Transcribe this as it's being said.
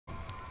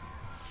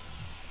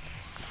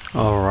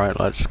Alright,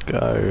 let's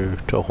go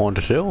to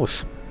Haunted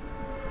Hills.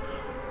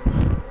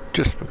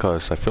 Just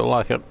because I feel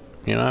like it,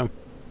 you know.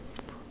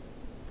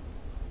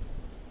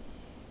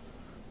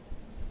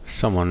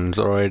 Someone's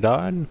already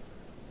died.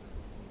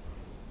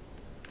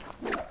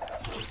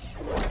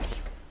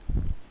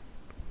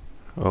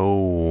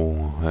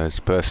 Oh, there's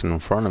a person in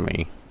front of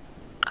me.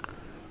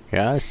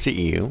 Yeah, I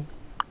see you.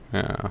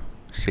 Yeah,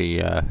 see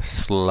you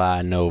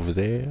sliding over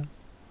there.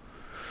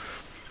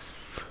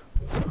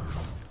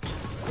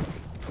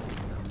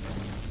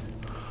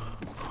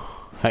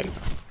 Hey.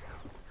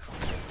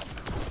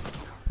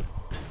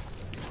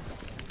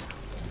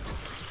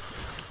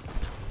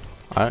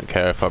 I don't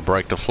care if I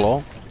break the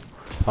floor.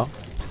 Oh.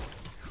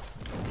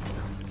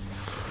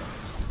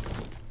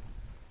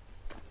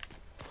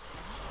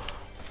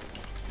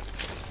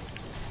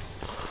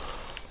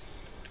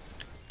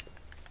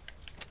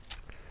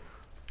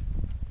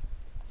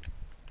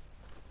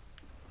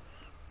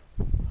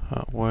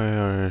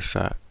 Where is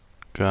that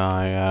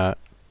guy at?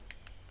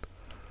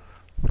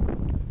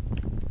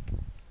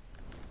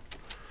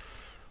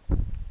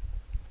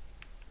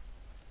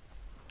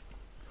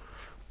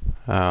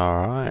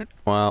 Alright,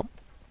 well.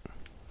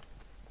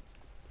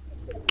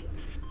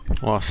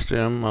 Lost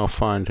him, I'll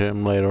find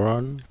him later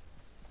on.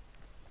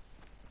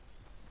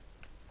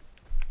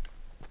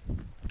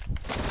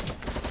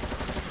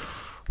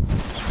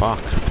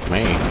 Fuck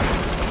me.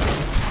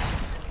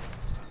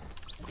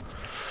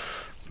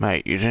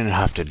 Mate, you didn't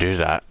have to do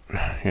that,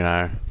 you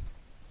know.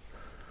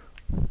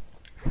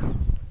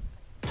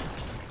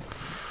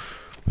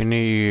 We knew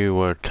you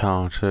were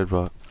talented,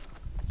 but...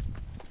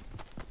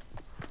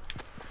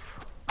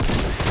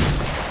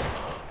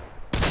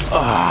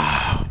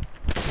 Ah,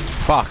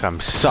 fuck, I'm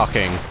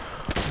sucking.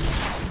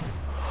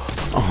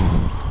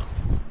 Oh.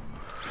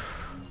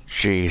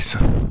 Jeez.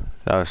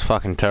 That was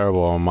fucking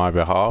terrible on my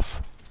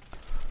behalf.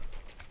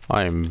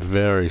 I am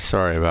very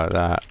sorry about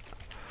that.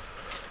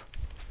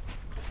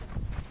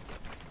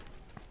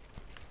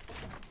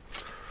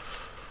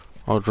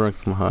 I'll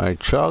drink my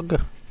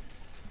chug.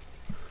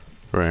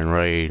 We're in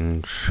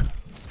range.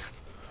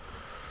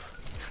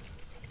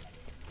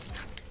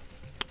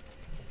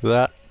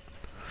 That.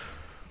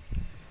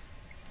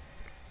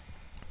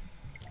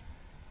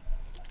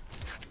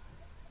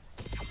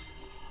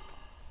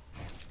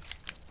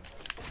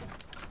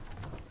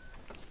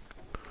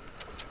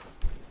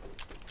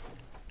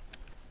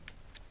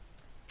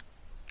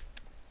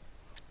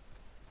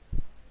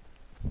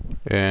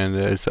 And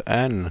there's the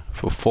N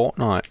for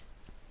Fortnite.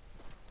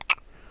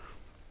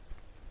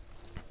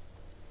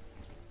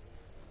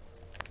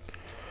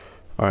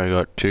 Alright,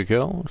 got 2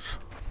 kills.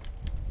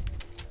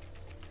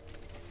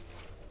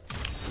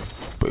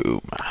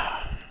 Boom.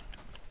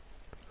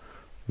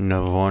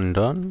 Another one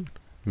done.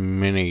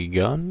 Mini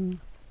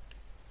gun.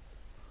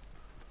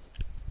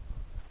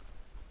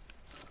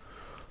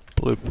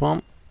 Blue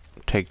pump.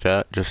 Take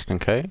that just in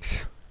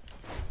case.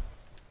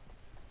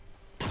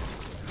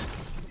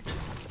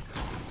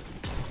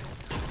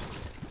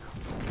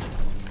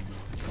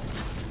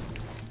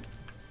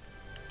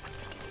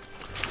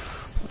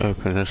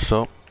 Open this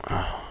up.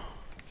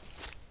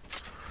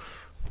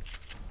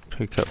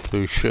 Take that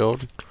blue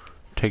shield.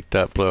 Take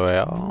that blue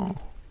arrow.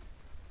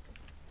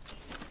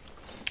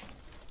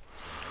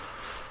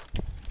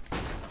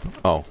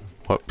 Oh,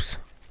 whoops.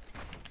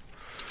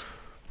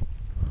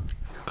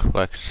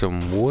 Collect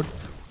some wood.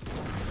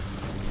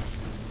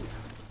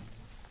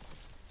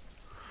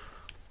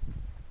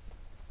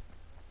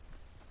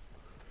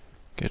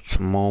 Get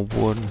some more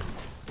wood.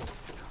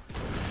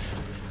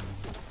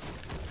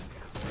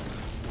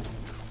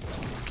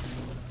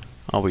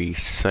 I'll be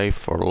safe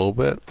for a little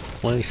bit,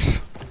 at least.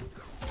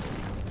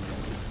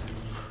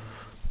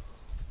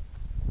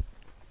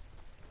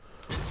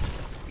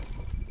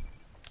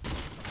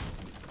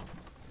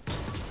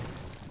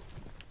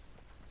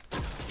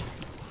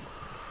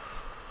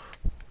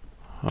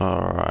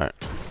 Alright.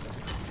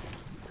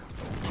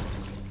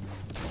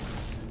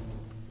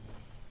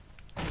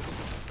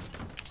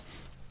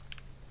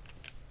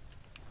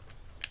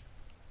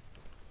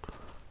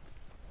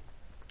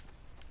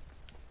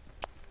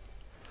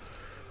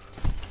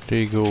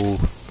 Deagle,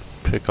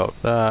 pick up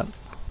that.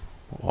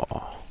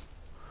 Whoa.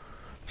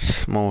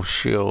 Small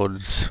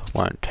shields,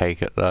 won't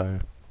take it though.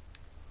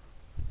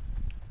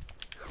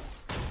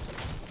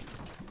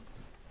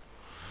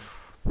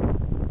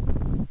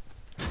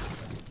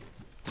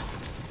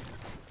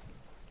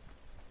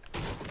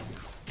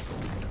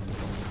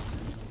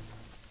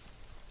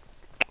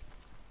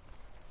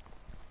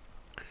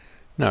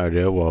 No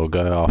idea, we'll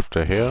go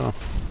after here.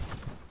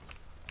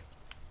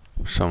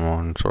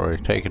 Someone's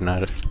already taken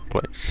that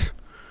place.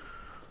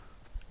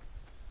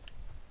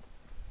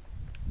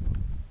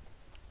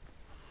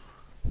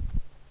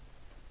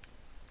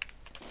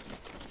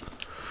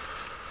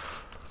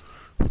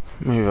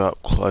 Move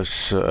up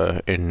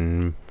closer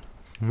in,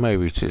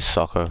 maybe to the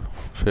soccer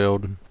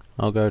field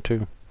I'll go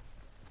to.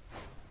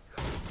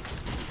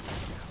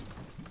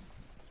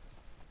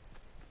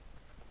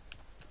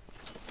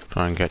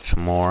 Try and get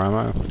some more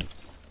ammo.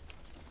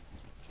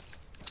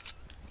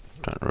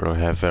 Don't really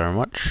have very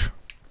much.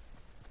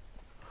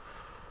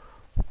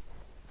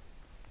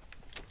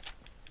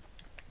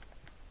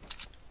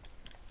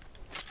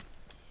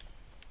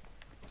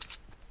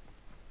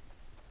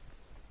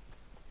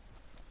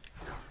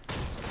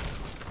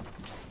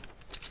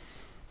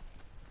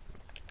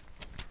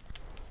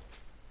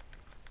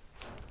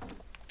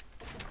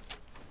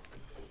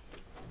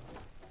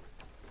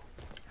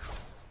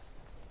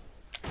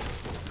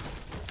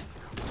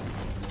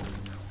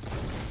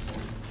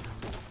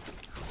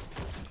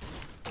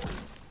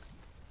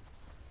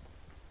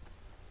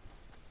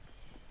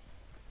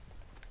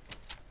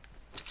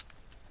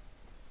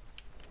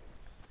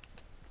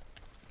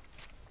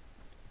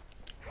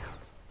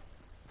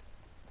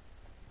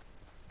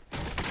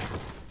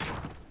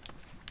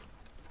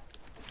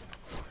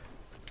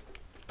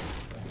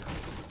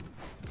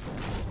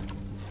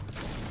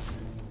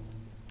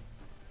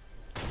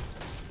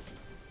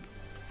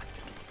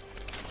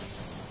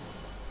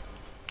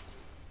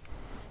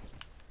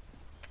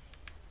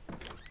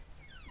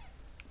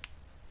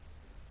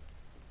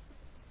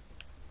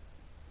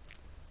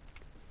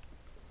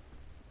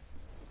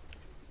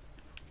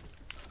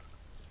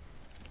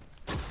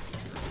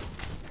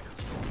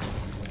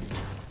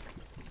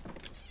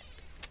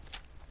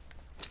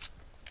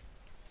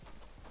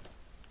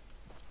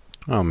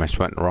 I almost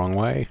went the wrong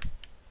way.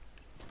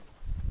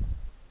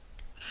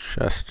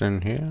 Chest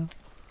in here.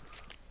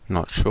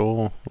 Not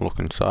sure. Look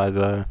inside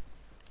though.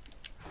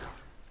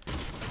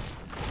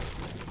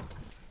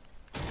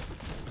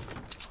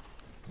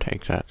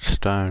 Take that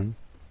stone.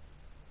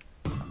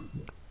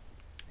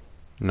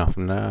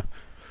 Nothing there.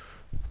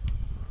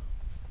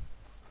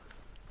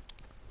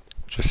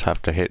 Just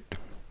have to hit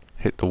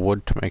the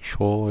wood to make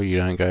sure you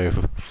don't go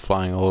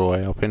flying all the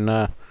way up in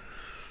there.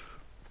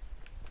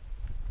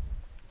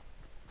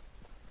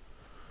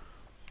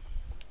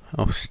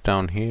 Else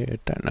down here,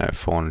 don't know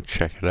if I want to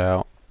check it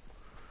out.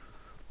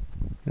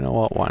 You know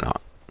what, why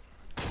not?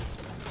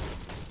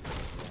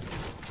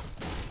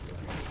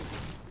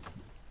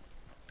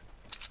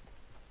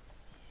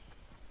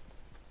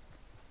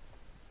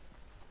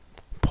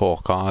 Poor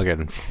car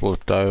getting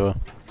flipped over.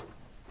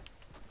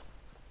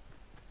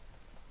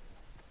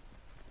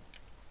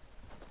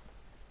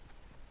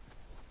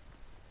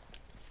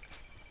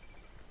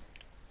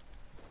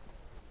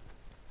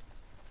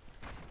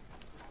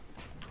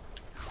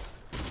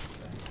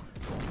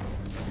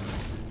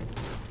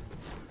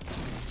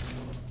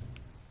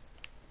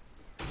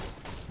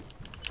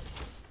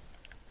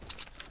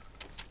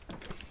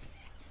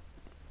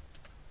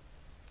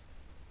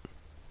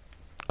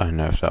 I don't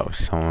know if that was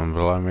someone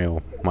below me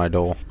or my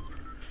door.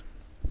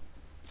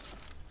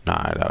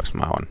 Nah, that was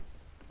my one.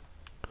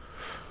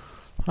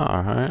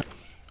 Alright.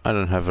 I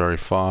don't have very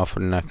far for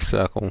the next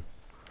circle.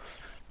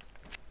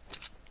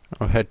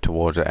 I'll head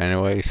towards it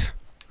anyways.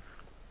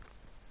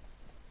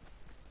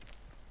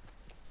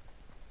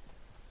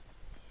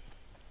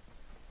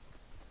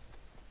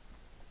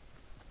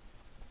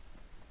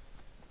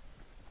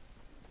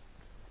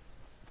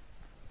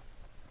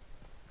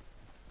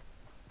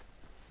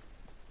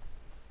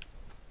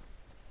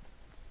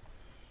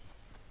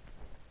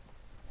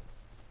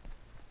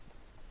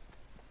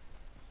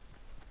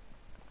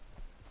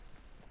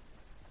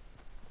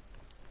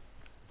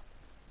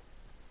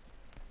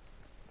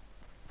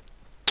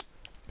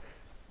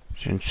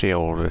 You can see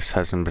all this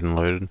hasn't been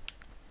looted.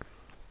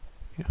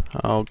 Yeah,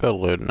 I'll go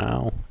loot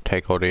now.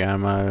 Take all the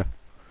ammo.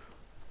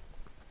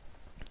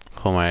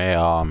 Call my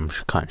AR, I'm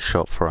kind of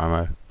short for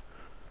ammo.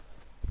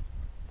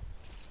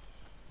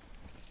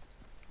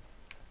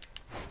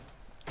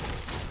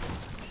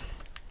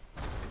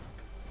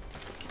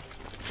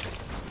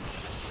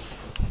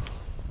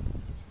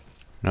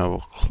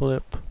 No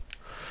clip.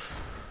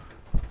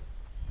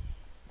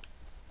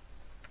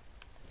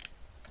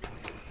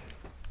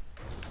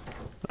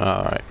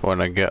 Alright,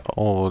 when I get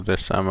all of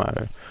this ammo,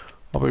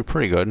 I'll be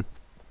pretty good.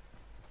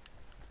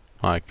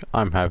 Like,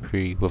 I'm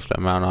happy with the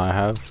amount I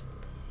have.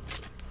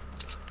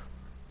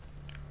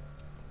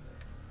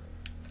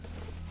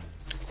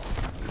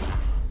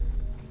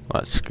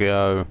 Let's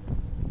go.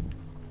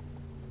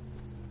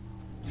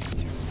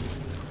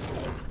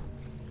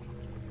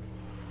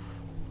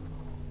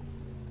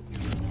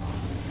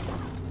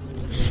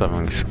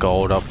 Something's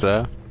gold up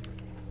there.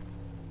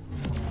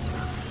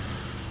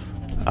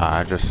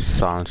 Just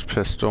silenced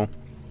pistol.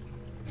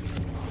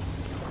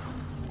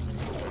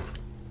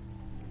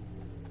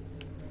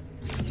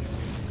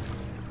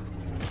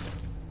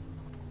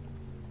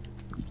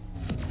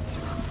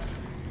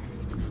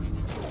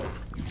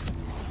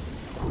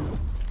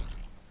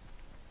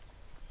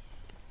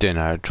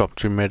 Dinner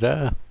dropped you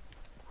mid-air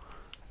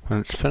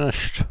when it's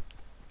finished.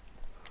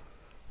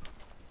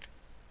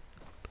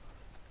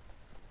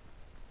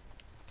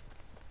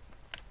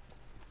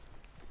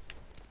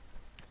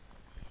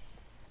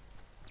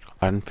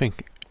 I don't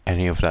think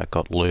any of that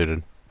got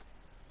looted.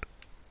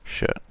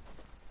 Shit.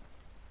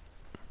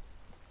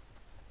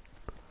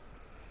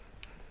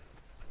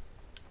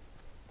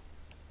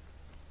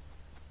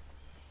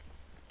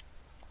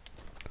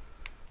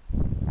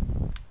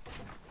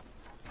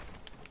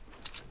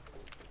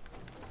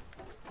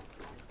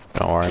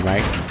 Don't worry,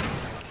 mate.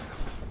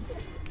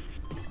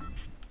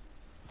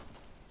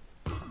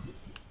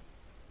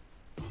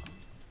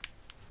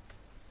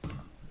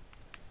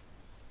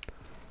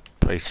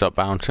 Please stop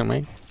bouncing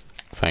me.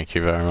 Thank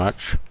you very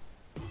much.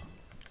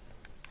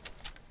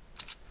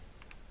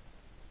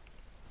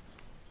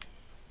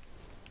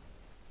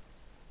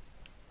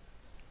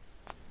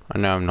 I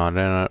know I'm not in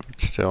it,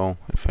 but still,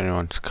 if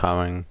anyone's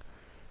coming,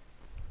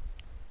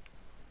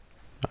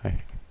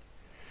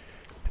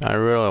 I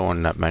really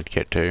want that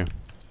medkit too.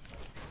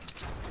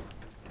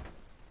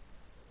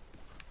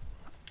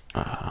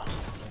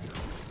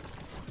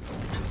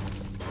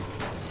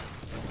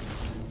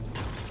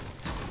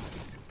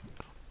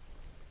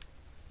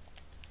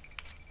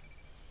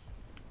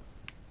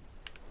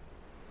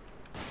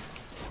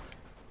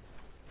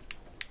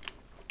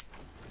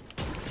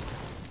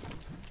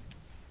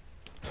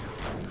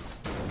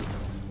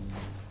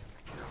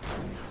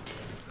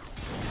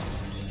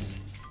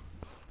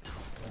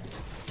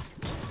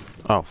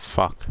 Oh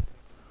fuck.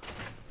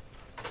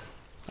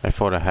 I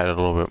thought I had a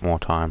little bit more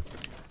time.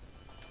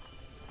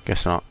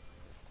 Guess not.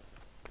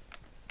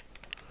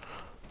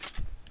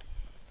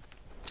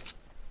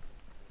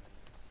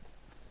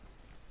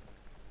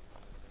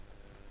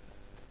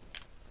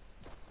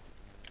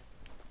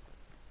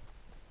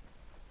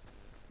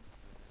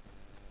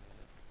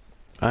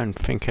 I don't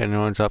think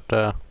anyone's up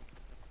there.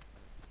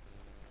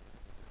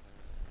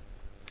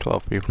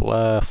 12 people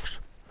left.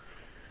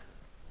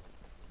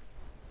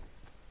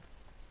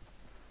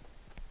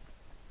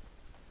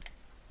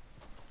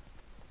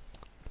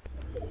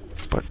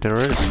 But there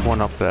is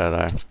one up there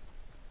though.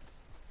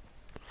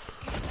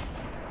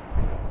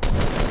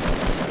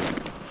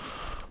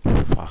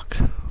 Fuck.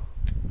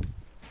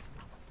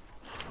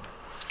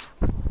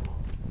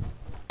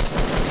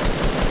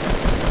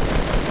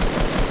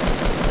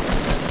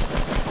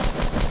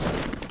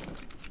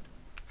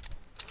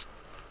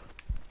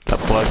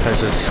 That bloke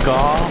has a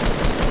scar.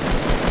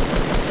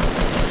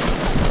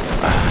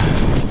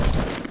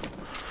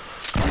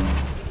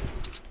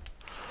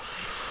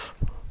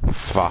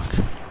 Fuck.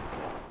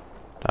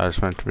 That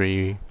was meant to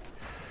be...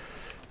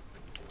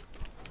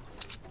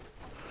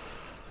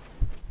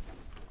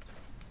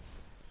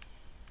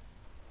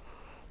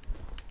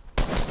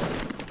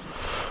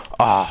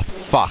 Ah, oh,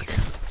 fuck.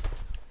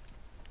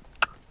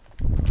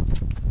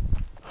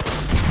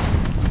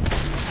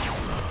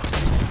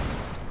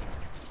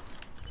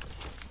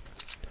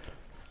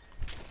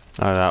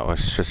 Oh, that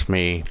was just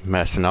me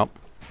messing up.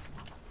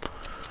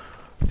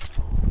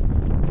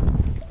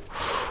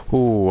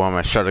 Ooh, I'm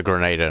gonna shot a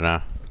grenade in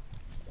her.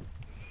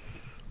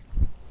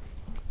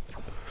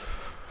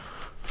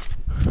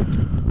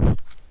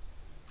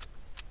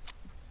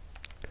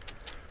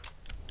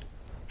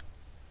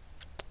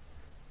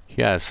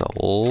 He has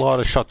a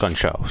lot of shotgun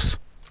shells.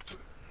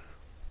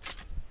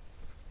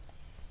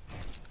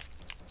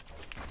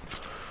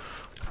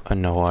 I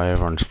know why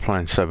everyone's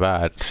playing so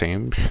bad, it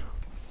seems.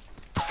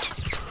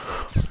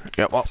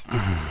 Yep, well.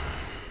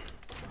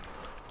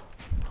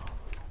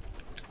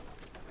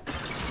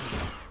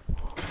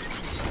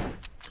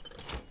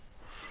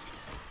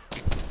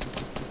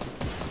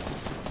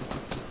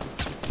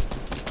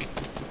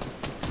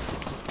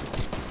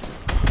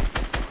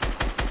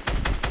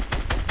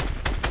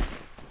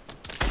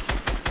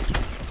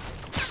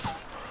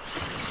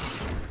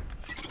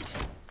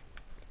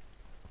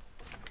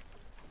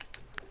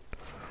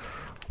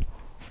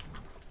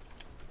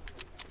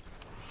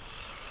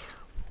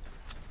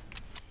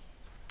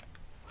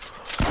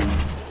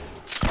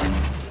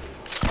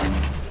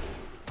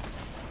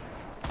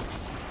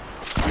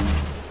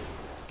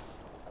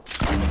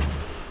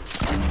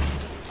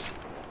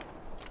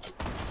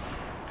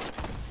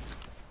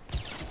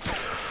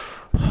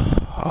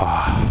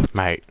 Oh,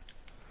 mate.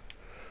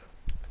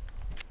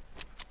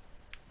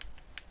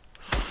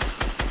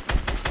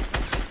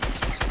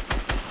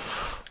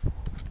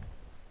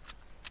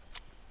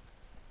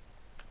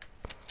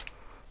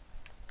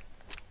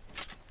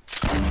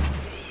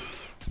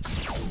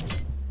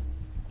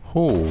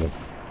 Ooh.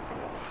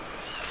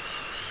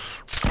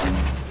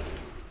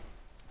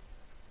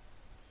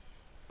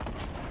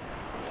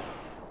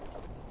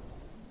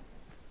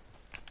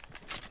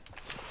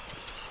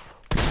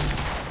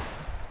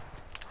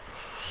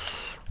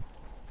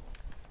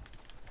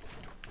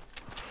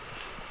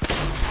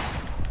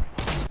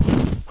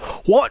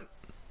 What?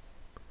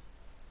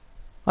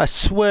 I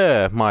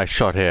swear my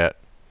shot hit.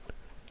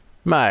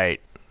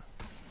 Mate.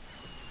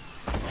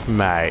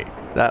 Mate.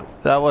 That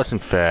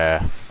wasn't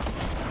fair.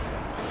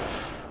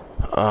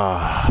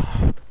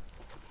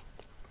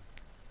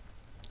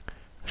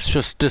 It's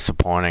just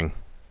disappointing.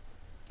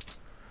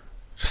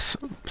 Just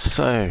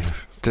so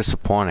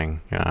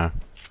disappointing, you know.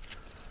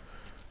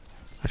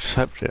 I just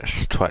hope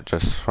this twat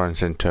just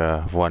runs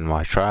into one of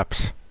my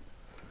traps.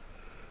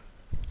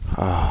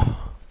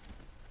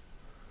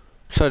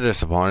 So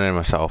disappointed in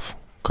myself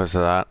because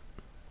of that.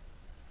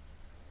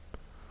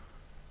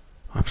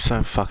 I'm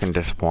so fucking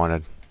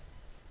disappointed.